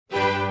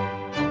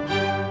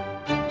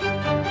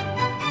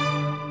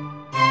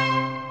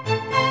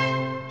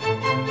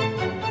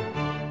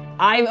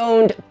I've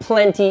owned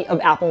plenty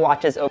of Apple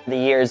Watches over the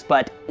years,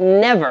 but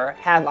never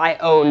have I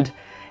owned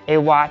a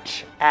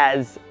watch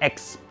as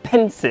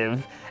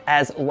expensive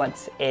as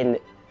what's in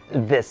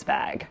this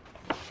bag.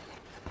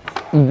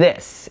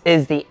 This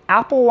is the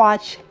Apple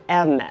Watch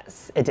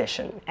Hermes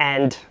edition,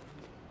 and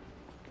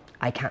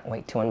I can't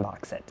wait to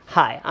unbox it.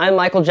 Hi, I'm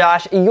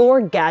MICHAELJOSH, your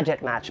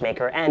gadget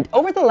matchmaker, and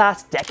over the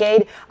last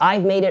decade,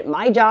 I've made it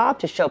my job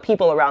to show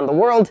people around the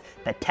world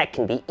that tech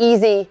can be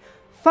easy,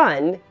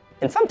 fun,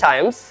 and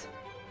sometimes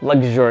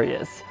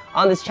luxurious.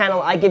 On this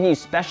channel, I give you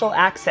special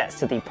access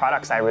to the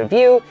products I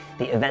review,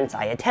 the events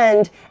I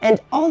attend, and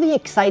all the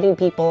exciting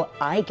people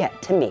I get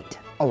to meet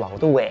along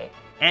the way.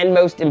 And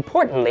most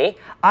importantly,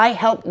 I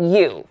help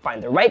you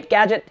find the right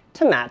gadget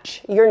to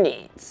match your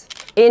needs.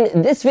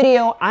 In this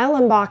video, I'll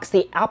unbox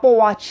the Apple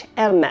Watch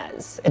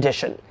Hermes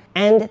edition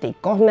and the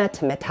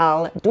Gourmette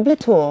Metal Double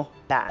Tour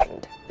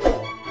band.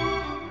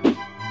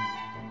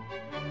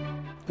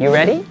 You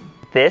ready?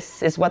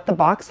 This is what the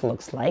box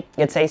looks like.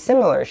 It's a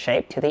similar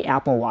shape to the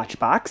Apple Watch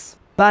box,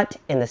 but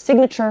in the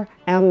signature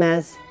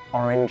Hermes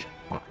orange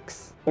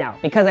box. Now,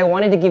 because I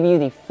wanted to give you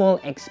the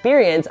full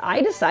experience,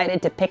 I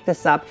decided to pick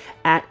this up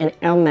at an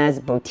Hermes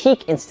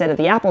boutique instead of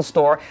the Apple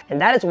store, and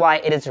that is why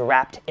it is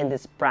wrapped in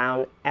this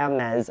brown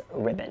Hermes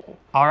ribbon.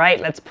 All right,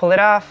 let's pull it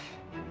off.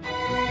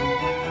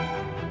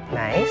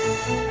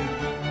 Nice.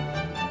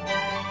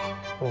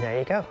 And there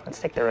you go.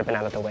 Let's take the ribbon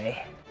out of the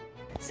way.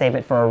 Save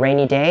it for a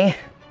rainy day.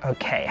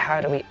 Okay,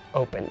 how do we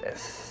open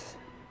this?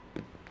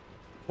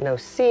 No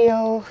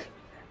seal.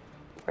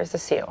 Where's the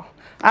seal?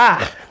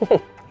 Ah!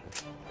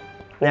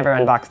 Never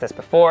unboxed this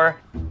before.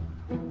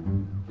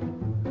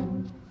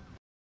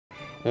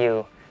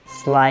 You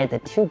slide the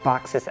two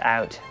boxes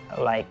out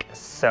like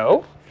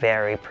so.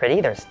 Very pretty,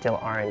 they're still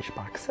orange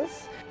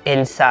boxes.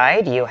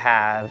 Inside you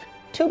have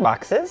two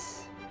boxes.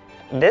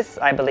 This,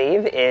 I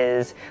believe,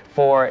 is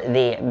for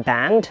the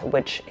band,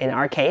 which in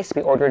our case,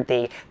 we ordered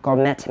the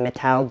Gourmette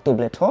Metal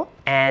Double Tour.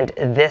 And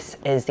this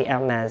is the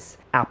Hermes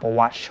Apple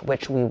Watch,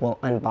 which we will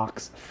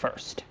unbox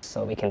first.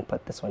 So we can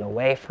put this one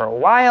away for a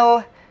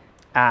while.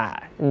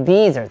 Ah,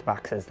 these are the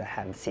boxes that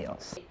have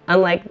seals.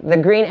 Unlike the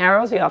green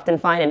arrows we often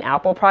find in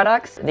Apple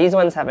products, these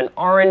ones have an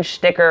orange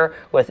sticker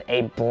with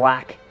a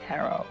black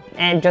arrow.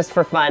 And just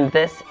for fun,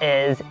 this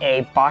is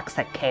a box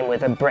that came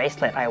with a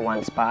bracelet I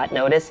once bought.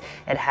 Notice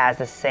it has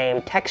the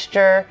same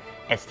texture,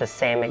 it's the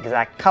same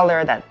exact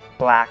color, that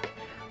black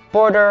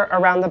border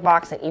around the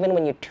box, and even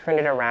when you turn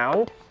it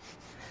around,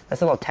 this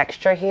little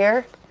texture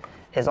here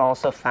is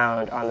also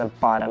found on the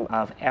bottom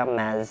of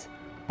Hermes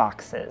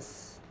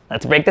boxes.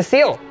 Let's break the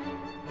seal.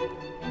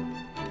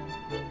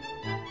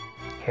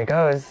 Here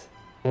goes.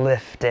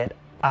 Lift it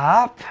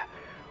up.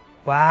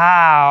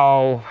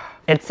 Wow.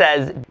 It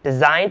says,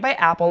 designed by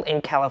Apple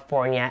in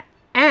California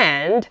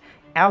and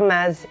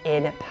Hermes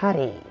in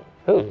Paris.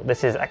 Ooh,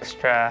 this is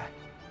extra.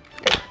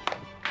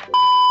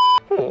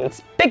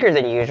 It's bigger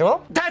than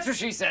usual. That's what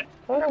she said.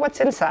 I wonder what's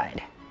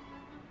inside.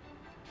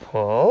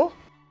 Pull.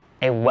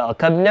 A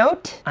welcome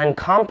note.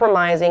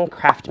 Uncompromising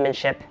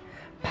craftsmanship,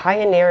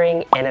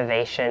 pioneering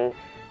innovation,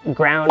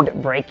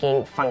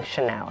 groundbreaking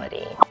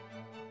functionality.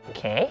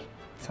 Okay,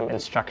 some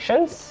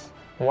instructions,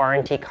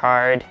 warranty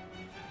card.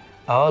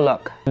 Oh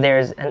look,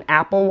 there's an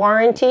Apple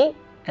warranty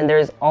and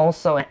there's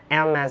also an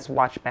Hermes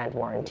watch band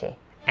warranty.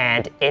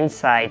 And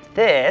inside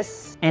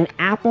this, an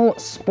Apple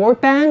sport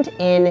band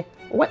in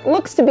what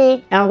looks to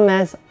be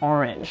Hermes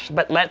orange.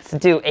 But let's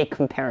do a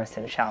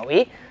comparison, shall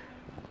we?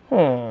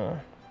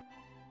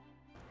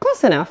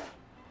 Close enough.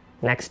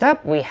 Next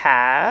up, we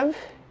have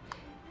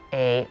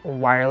a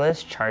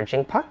wireless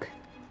charging puck.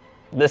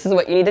 This is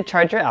what you need to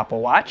charge your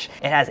Apple Watch.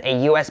 It has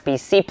a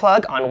USB-C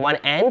plug on one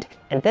end,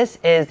 and this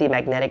is the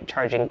magnetic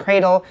charging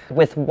cradle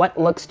with what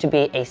looks to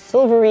be a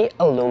silvery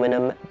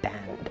aluminum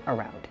band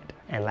around it.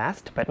 And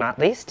last but not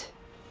least,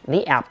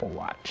 the Apple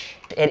Watch.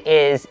 It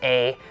is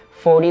a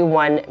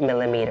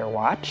 41mm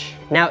watch.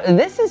 Now,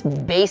 this is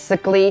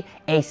basically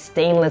a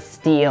stainless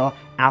steel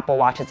Apple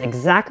Watch. It's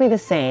exactly the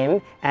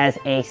same as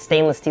a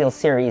stainless steel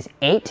Series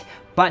 8,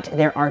 but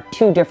there are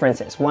two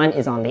differences. One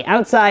is on the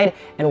outside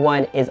and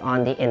one is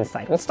on the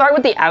inside. We'll start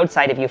with the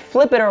outside. If you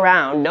flip it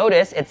around,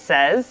 notice it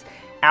says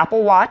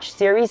Apple Watch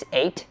Series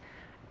 8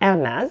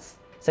 Hermes.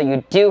 So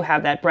you do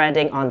have that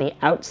branding on the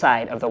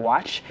outside of the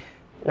watch.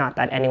 Not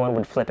that anyone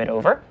would flip it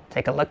over.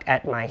 Take a look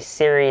at my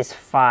Series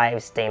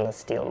 5 stainless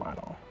steel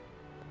model.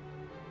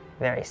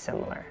 Very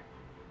similar.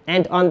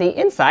 And on the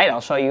inside, I'll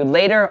show you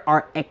later,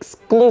 are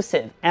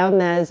exclusive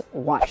Hermes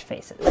watch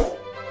faces.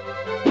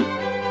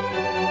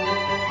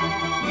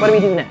 What do we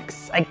do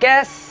next? I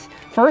guess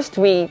first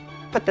we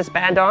put this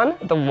band on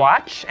the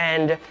watch,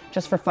 and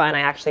just for fun, I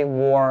actually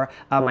wore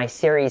my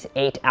Series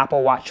 8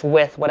 Apple Watch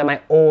with one of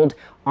my old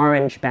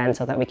orange bands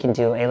so that we can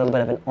do a little bit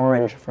of an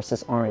orange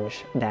versus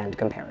orange band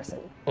comparison.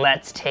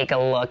 Let's take a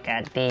look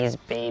at these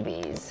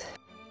babies.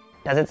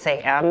 Does it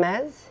say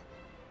Hermes?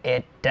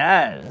 It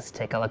does.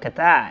 Take a look at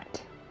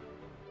that.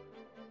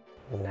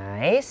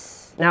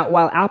 Nice. Now,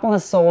 while Apple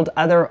has sold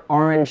other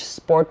orange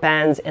sport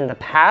bands in the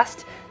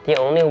past, the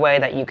only way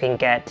that you can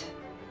get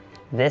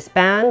This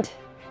band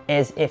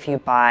is if you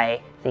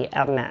buy the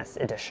Hermes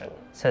edition.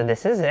 So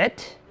this is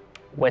it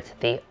with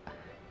the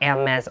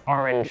Hermes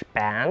orange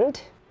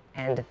band.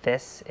 And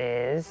this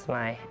is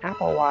my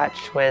Apple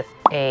Watch with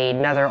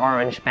another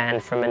orange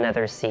band from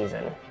another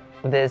season.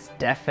 This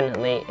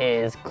definitely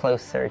is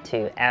closer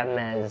to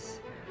Hermes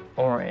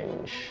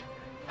orange.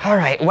 All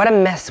right, what a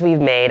mess we've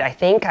made. I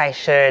think I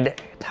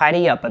should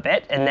tidy up a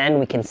bit and then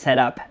we can set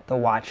up the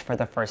watch for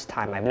the first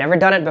time. I've never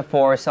done it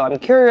before, so I'm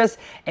curious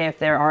if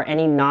there are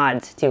any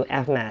nods to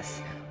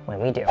Hermes when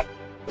we do.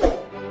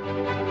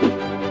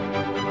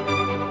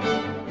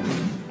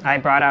 I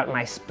brought out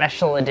my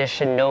special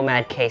edition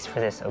Nomad case for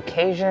this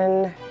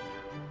occasion.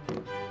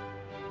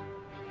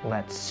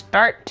 Let's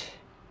start.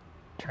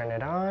 Turn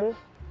it on.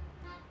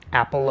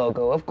 Apple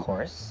logo, of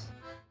course.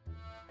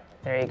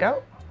 There you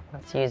go.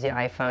 Let's use the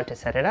iPhone to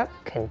set it up.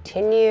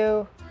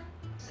 Continue.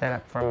 Set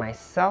up for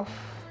myself.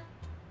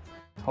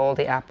 Hold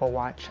the Apple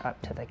Watch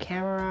up to the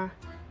camera.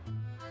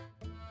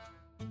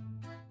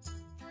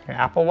 Your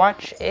Apple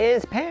Watch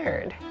is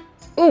paired.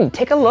 Ooh,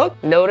 take a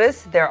look.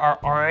 Notice there are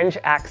orange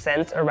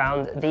accents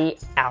around the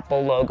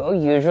Apple logo.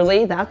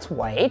 Usually that's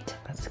white.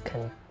 Let's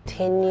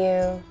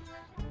continue.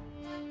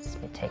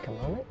 Let me take a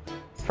moment.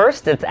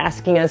 First, it's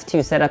asking us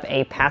to set up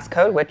a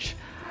passcode, which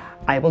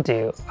I will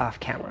do off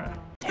camera.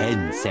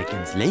 10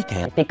 seconds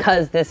later.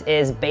 Because this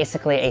is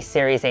basically a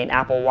Series 8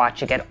 Apple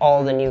Watch, you get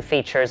all the new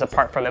features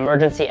apart from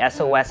emergency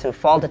SOS and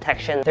fall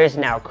detection. There's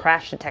now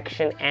crash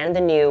detection and the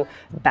new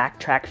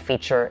backtrack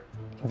feature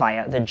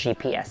via the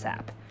GPS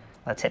app.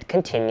 Let's hit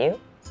continue.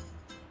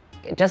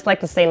 Just like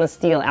the stainless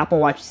steel Apple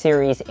Watch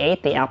Series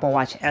 8, the Apple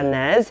Watch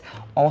Hermes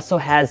also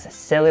has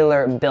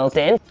cellular built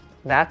in.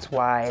 That's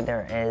why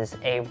there is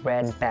a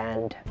red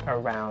band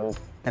around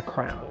the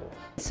crown.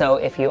 So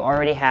if you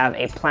already have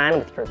a plan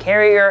with your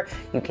carrier,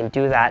 you can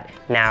do that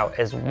now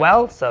as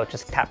well. So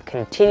just tap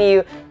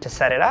continue to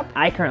set it up.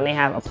 I currently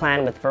have a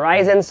plan with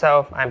Verizon,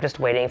 so I'm just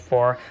waiting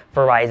for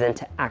Verizon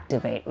to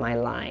activate my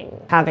line.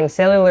 Having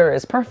cellular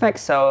is perfect,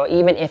 so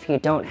even if you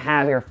don't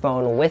have your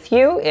phone with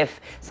you, if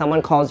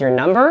someone calls your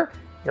number,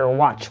 your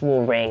watch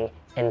will ring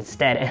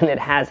instead, and it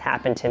has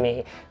happened to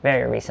me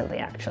very recently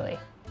actually.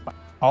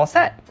 All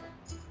set.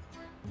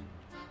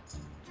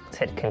 Let's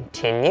hit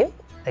continue.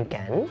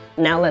 Again.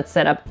 Now let's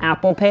set up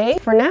Apple Pay.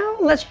 For now,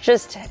 let's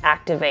just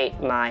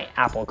activate my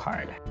Apple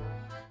Card.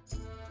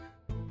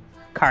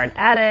 Card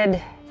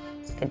added.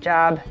 Good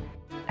job.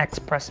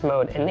 Express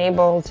mode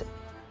enabled.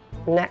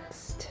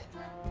 Next.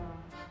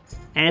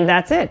 And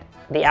that's it.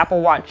 The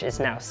Apple Watch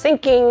is now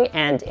syncing,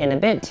 and in a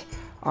bit,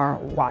 our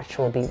watch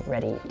will be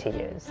ready to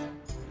use.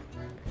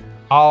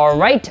 All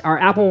right, our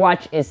Apple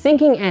Watch is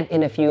syncing, and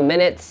in a few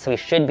minutes, we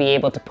should be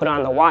able to put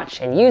on the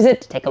watch and use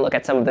it, take a look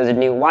at some of those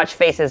new watch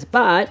faces,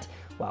 but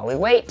while we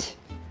wait,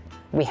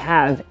 we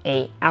have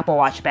a Apple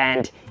Watch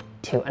band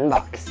to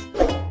unbox.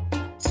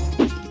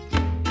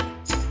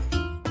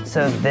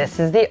 So this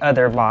is the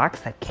other box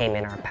that came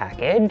in our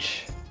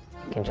package.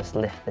 You can just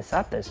lift this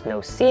up, there's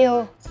no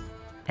seal.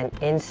 And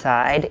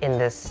inside, in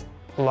this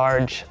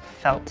large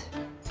felt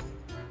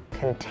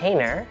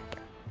container,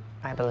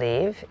 I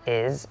believe,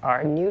 is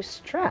our new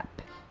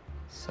strap.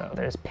 So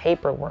there's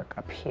paperwork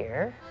up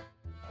here.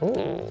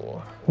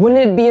 Ooh. Wouldn't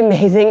it be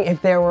amazing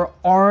if there were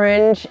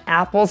orange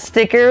Apple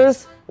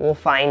stickers? We'll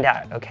find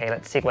out. Okay,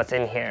 let's see what's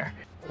in here.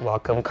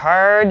 Welcome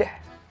card,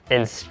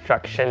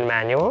 instruction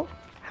manual,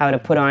 how to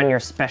put on your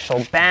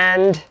special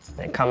band.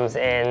 It comes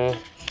in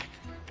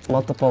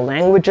multiple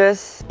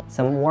languages,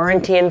 some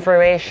warranty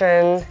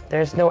information.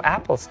 There's no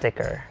Apple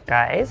sticker,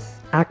 guys.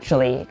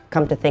 Actually,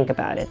 come to think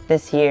about it,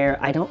 this year,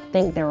 I don't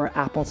think there were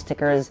Apple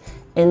stickers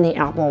in the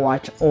Apple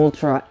Watch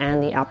Ultra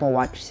and the Apple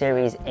Watch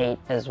Series 8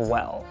 as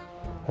well.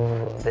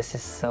 Ooh, this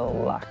is so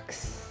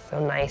luxe,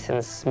 so nice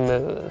and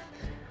smooth.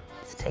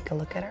 Let's take a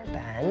look at our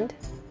band.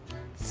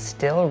 It's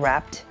still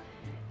wrapped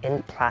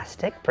in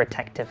plastic,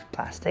 protective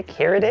plastic.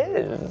 Here it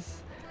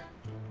is.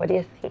 What do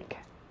you think?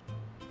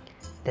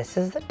 This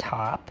is the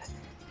top,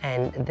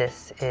 and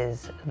this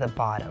is the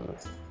bottom.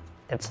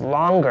 It's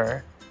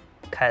longer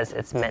because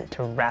it's meant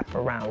to wrap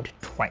around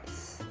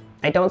twice.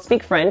 I don't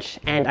speak French,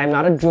 and I'm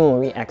not a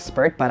jewelry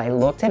expert, but I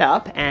looked it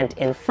up, and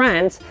in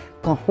France,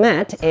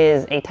 Gourmette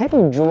is a type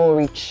of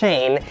jewelry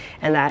chain,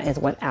 and that is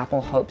what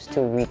Apple hopes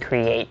to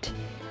recreate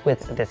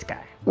with this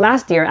guy.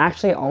 Last year,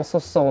 actually also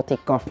sold the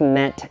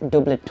Gourmette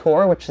Double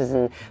Tour, which is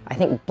in, I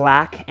think,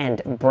 black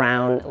and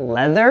brown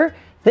leather.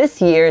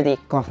 This year, the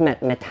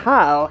Gourmette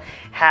Metal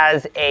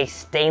has a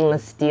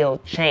stainless steel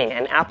chain,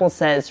 and Apple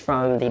says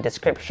from the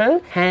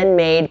description,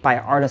 handmade by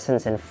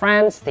artisans in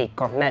France, the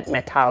Gourmette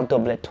Metal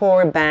Double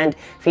Tour band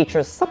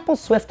features supple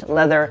swift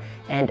leather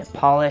and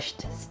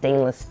polished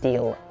stainless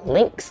steel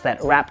links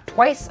that wrap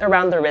twice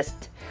around the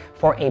wrist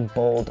for a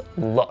bold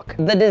look.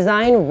 The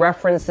design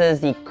references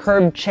the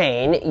curved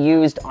chain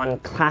used on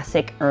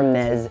classic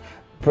Hermes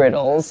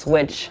brittles,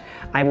 which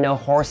I'm no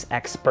horse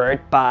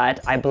expert, but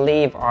I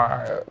believe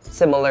are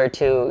similar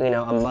to,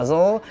 a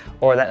muzzle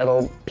or that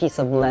little piece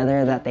of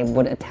leather that they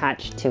would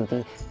attach to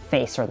the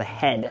face or the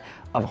head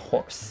of a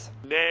horse.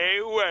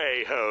 No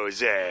way,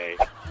 Jose.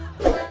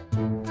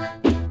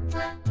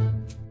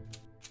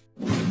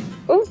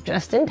 Ooh,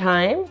 just in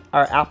time.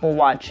 Our Apple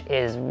Watch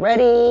is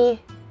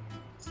ready.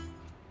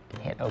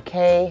 Hit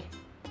OK.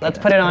 Let's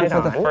put it on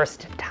for the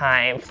first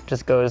time.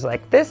 Just goes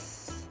like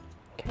this.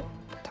 Okay,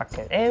 tuck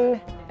it in.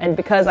 And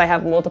because I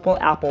have multiple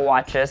Apple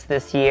Watches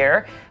this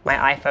year,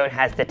 my iPhone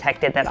has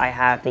detected that I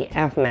have the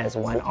Hermes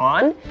one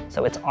on,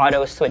 so it's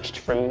auto switched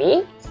from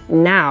me.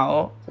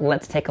 Now,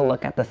 let's take a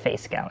look at the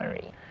face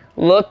gallery.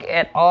 Look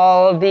at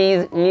all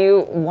these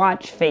new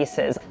watch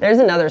faces. There's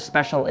another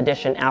special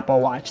edition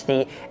Apple Watch,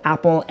 the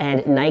Apple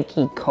and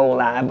Nike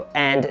collab,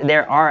 and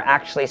there are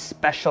actually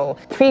special,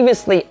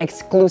 previously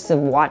exclusive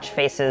watch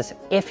faces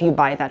if you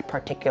buy that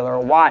particular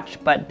watch,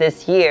 but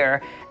this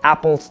year,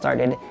 Apple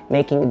started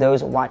making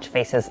those watch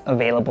faces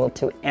available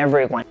to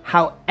everyone.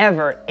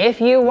 However,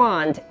 if you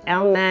want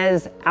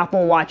Hermes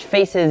Apple Watch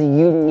faces,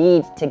 you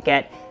need to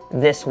get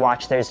this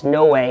watch. There's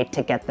no way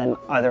to get them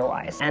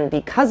otherwise. And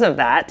because of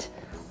that,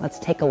 let's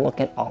take a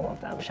look at all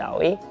of them, shall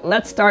we?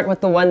 Let's start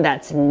with the one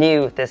that's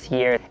new this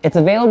year. It's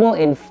available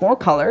in 4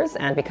 colors,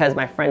 and because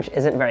my French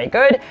isn't very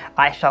good,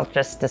 I shall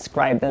just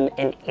describe them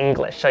in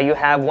English. So you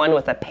have one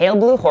with a pale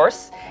blue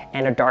horse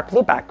and a dark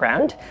blue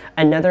background,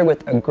 another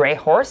with a gray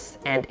horse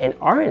and an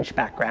orange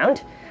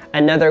background,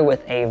 another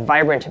with a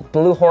vibrant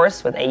blue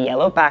horse with a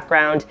yellow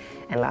background,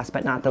 and last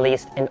but not the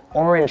least, an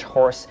orange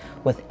horse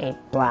with a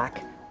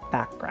black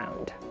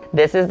background.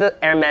 This is the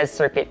Hermes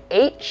Circuit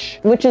H,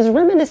 which is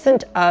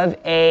reminiscent of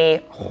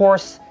a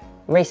horse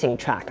racing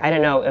track. I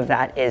don't know if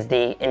that is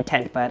the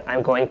intent, but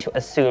I'm going to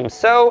assume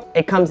so.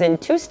 It comes in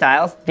 2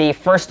 styles. The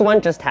first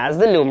one just has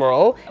the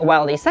numeral,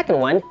 while the second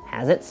one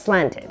has it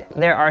slanted.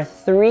 There are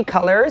 3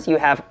 colors. You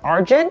have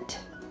argent,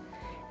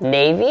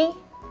 navy,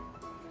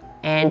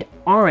 and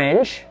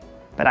orange,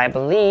 but I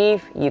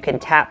believe you can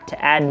tap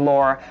to add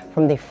more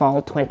from the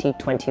Fall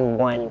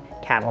 2021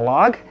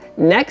 catalog.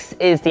 Next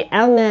is the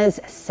Hermes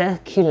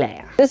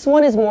Circulaire. This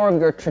one is more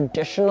of your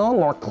traditional,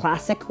 more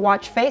classic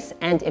watch face,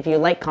 and if you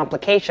like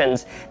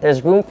complications,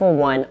 there's room for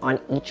one on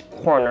each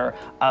corner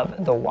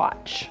of the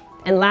watch.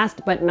 And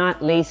last but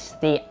not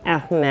least, the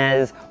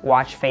Hermes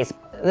watch face.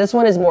 This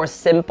one is more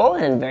simple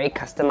and very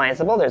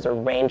customizable. There's a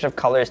range of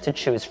colors to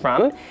choose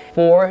from,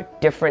 4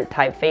 different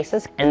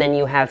typefaces, and then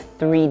you have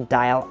 3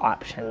 dial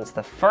options.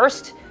 The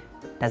first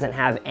doesn't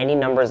have any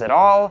numbers at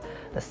all.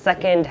 The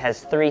second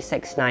has 3,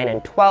 6, 9,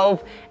 and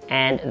 12.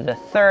 And the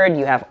third,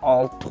 you have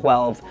all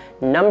 12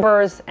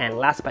 numbers. And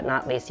last but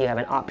not least, you have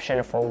an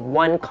option for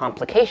 1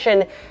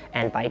 complication.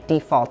 And by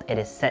default, it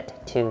is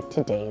set to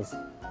today's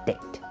date.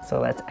 So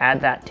let's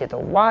add that to the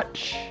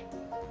watch.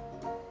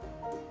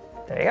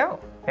 There you go.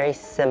 Very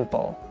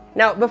simple.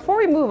 Now, before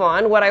we move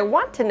on, what I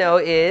want to know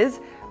is,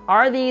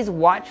 are these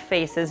watch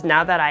faces,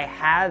 now that I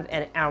have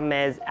an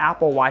Hermes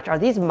Apple Watch, are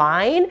these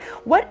mine?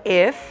 What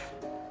if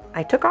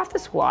I took off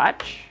this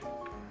watch,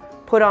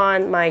 put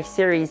on my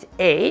Series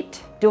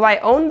 8. Do I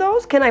own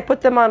those? Can I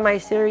put them on my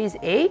Series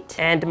 8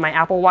 and my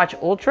Apple Watch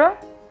Ultra?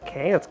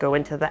 Okay, let's go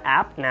into the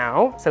app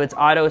now. So it's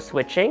auto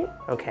switching.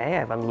 Okay,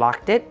 I've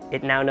unlocked it.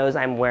 It now knows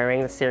I'm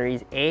wearing the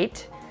Series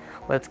 8.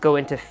 Let's go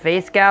into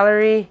face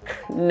gallery.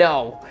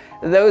 No,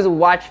 those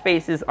watch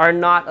faces are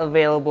not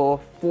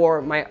available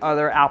for my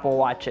other Apple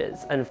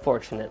Watches,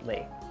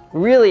 unfortunately.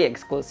 Really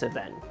exclusive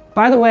then.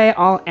 By the way,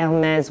 all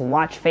Hermes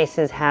watch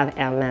faces have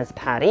Hermes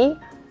patty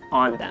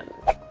on them.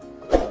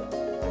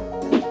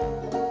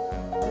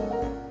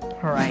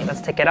 All right,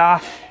 let's take it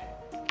off.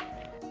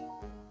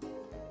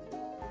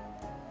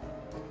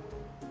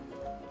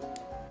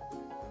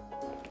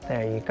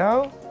 There you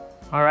go.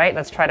 All right,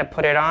 let's try to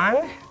put it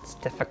on. It's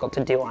difficult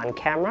to do on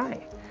camera.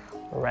 I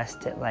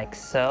rest it like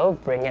so,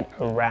 bring it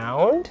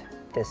around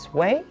this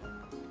way.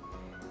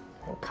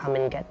 And come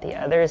and get the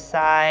other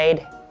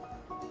side.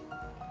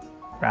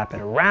 Wrap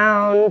it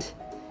around.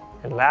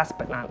 And last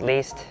but not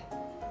least,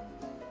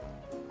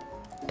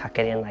 tuck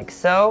it in like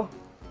so.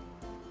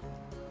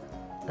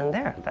 And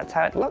there, that's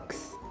how it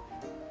looks.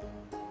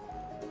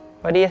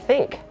 What do you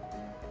think?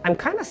 I'm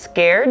kind of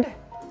scared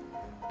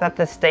that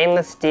the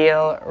stainless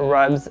steel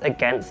rubs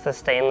against the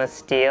stainless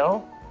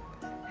steel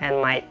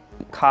and might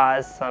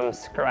cause some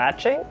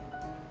scratching,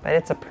 but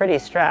it's a pretty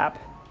strap.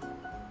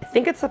 I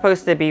think it's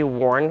supposed to be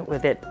worn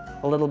with it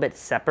a little bit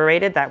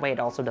separated, that way it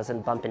also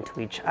doesn't bump into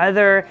each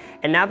other.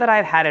 And now that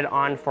I've had it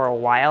on for a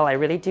while, I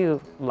really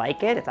do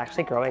like it. It's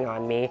actually growing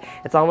on me.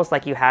 It's almost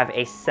like you have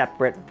a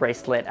separate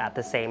bracelet at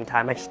the same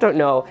time. I just don't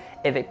know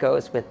if it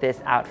goes with this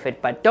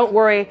outfit, but don't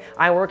worry,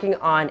 I'm working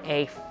on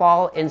a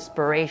fall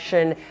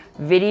inspiration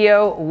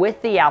video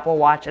with the Apple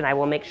Watch, and I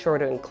will make sure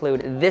to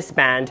include this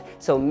band,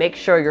 so make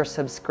sure you're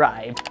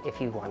subscribed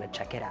if you want to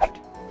check it out.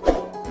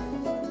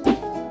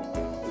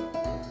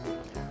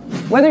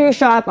 Whether you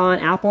shop on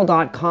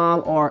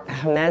apple.com or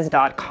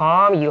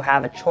hermes.com, you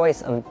have a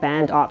choice of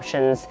band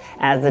options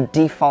as the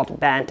default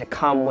band to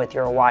come with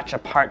your watch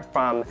apart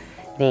from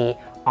the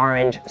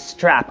orange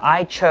strap.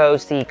 I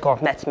chose the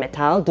Gourmette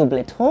Metal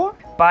Double Tour,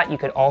 but you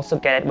could also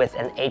get it with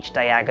an H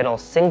diagonal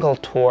single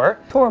tour.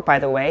 Tour, by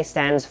the way,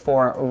 stands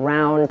for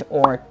round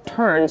or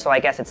turn, so I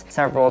guess it's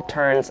several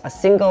turns, a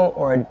single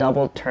or a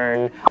double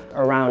turn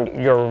around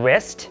your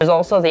wrist. There's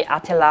also the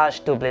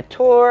attelage double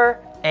tour,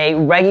 a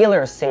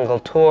regular single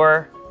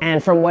tour,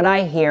 and from what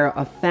I hear,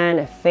 a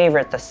fan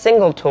favorite, the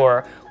single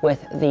tour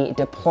with the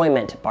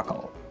deployment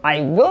buckle.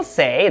 I will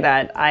say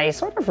that I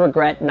sort of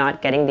regret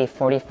not getting the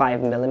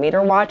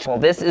 45mm watch. Well,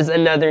 this is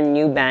another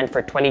new band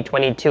for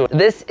 2022.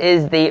 This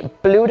is the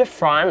Bleu de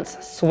France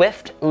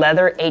Swift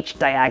Leather H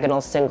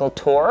Diagonal Single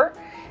Tour,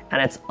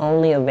 and it's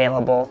only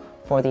available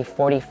for the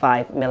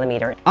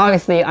 45mm.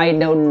 Obviously, I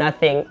know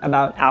nothing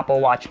about Apple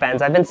Watch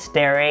bands. I've been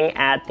staring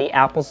at the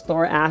Apple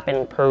Store app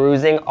and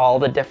perusing all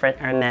the different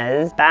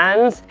Hermes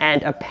bands,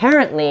 and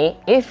apparently,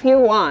 if you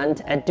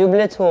want a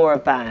double tour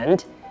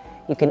band,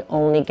 you can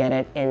only get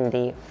it in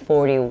the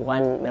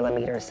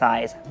 41mm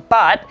size.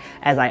 But,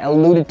 as I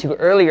alluded to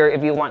earlier,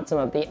 if you want some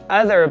of the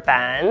other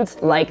bands,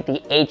 like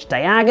the H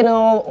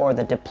diagonal or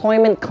the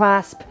deployment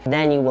clasp,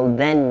 then you will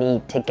then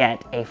need to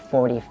get a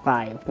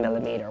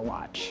 45mm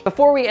watch.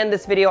 Before we end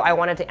this video, I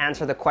wanted to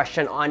answer the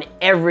question on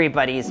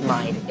everybody's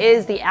mind.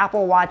 Is the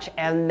Apple Watch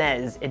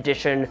Hermes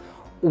edition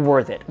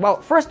worth it?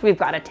 Well, first we've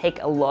got to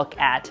take a look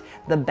at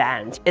the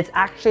band. It's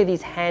actually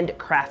these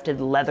handcrafted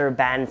leather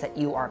bands that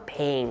you are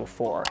paying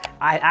for.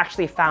 I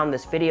actually found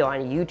this video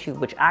on YouTube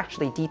which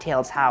actually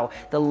details how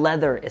the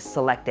leather is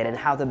selected and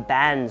how the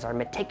bands are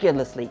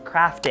meticulously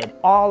crafted,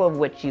 all of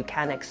which you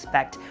can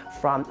expect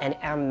from an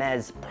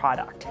Hermes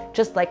product,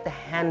 just like the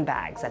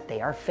handbags that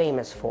they are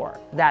famous for.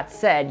 That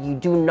said, you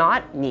do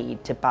not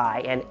need to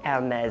buy an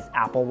Hermes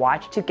Apple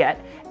Watch to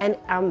get an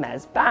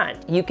Hermes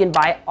band. You can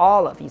buy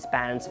all of these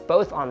bands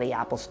both on the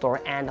Apple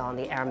Store and on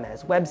the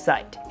Hermes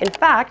website. In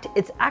fact,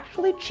 it's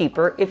actually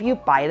cheaper if you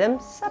buy them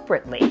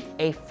separately.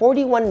 A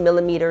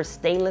 41mm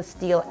stainless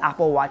steel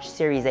Apple Watch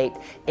Series 8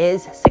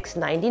 is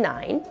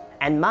 $699,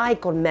 and my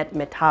Gourmette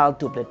Metal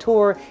Double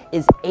Tour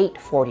is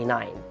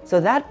 $849.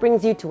 So that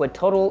brings you to a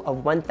total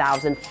of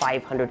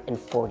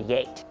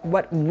 $1,548.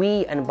 What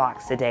we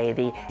unboxed today,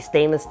 the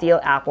stainless steel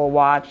Apple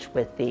Watch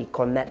with the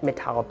Gourmette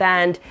Metal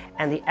band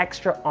and the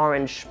extra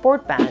orange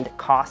sport band,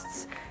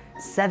 costs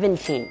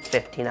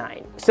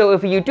 $1759. So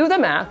if you do the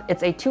math,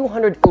 it's a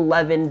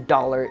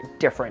 $211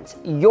 difference.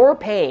 You're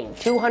paying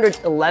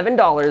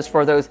 $211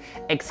 for those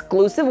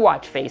exclusive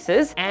watch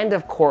faces and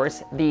of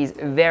course these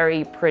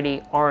very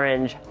pretty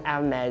orange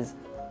Hermes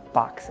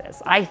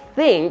boxes. I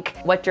think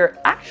what you're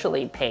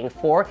actually paying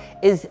for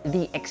is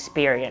the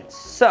experience.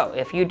 So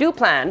if you do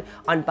plan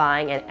on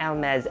buying an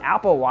Hermes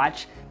Apple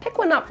Watch, pick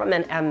one up from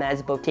an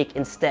Hermes boutique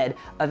instead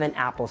of an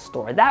Apple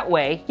Store. That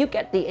way, you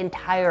get the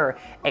entire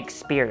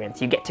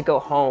experience. You get to go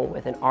home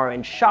with an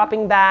orange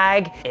shopping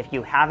bag. If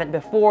you haven't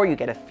before, you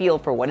get a feel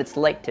for what it's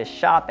like to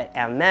shop at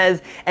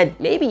Hermes. And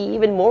maybe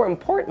even more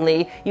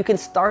importantly, you can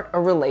start a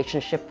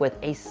relationship with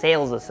a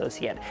sales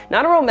associate.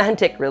 Not a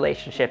romantic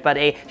relationship, but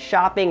a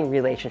shopping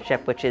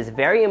relationship, which is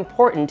very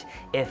important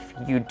if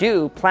you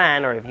do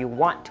plan or if you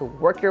want to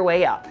work your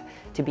way up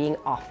to being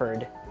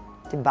offered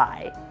to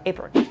buy a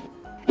purchase.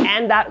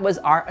 And that was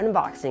our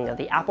unboxing of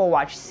the Apple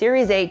Watch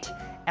Series 8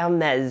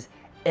 Hermes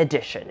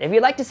edition. If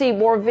you'd like to see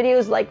more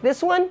videos like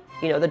this one,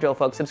 you know the drill,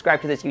 folks.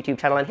 Subscribe to this YouTube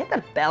channel and hit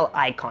that bell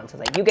icon so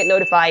that you get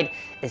notified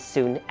as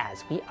soon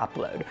as we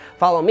upload.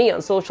 Follow me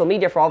on social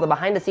media for all the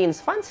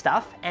behind-the-scenes fun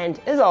stuff, and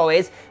as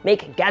always,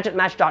 make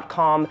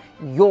GadgetMatch.com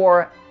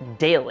your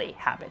daily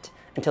habit.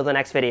 Until the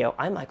next video,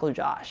 I'm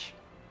MICHAELJOSH.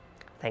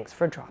 Thanks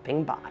for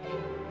dropping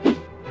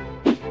by.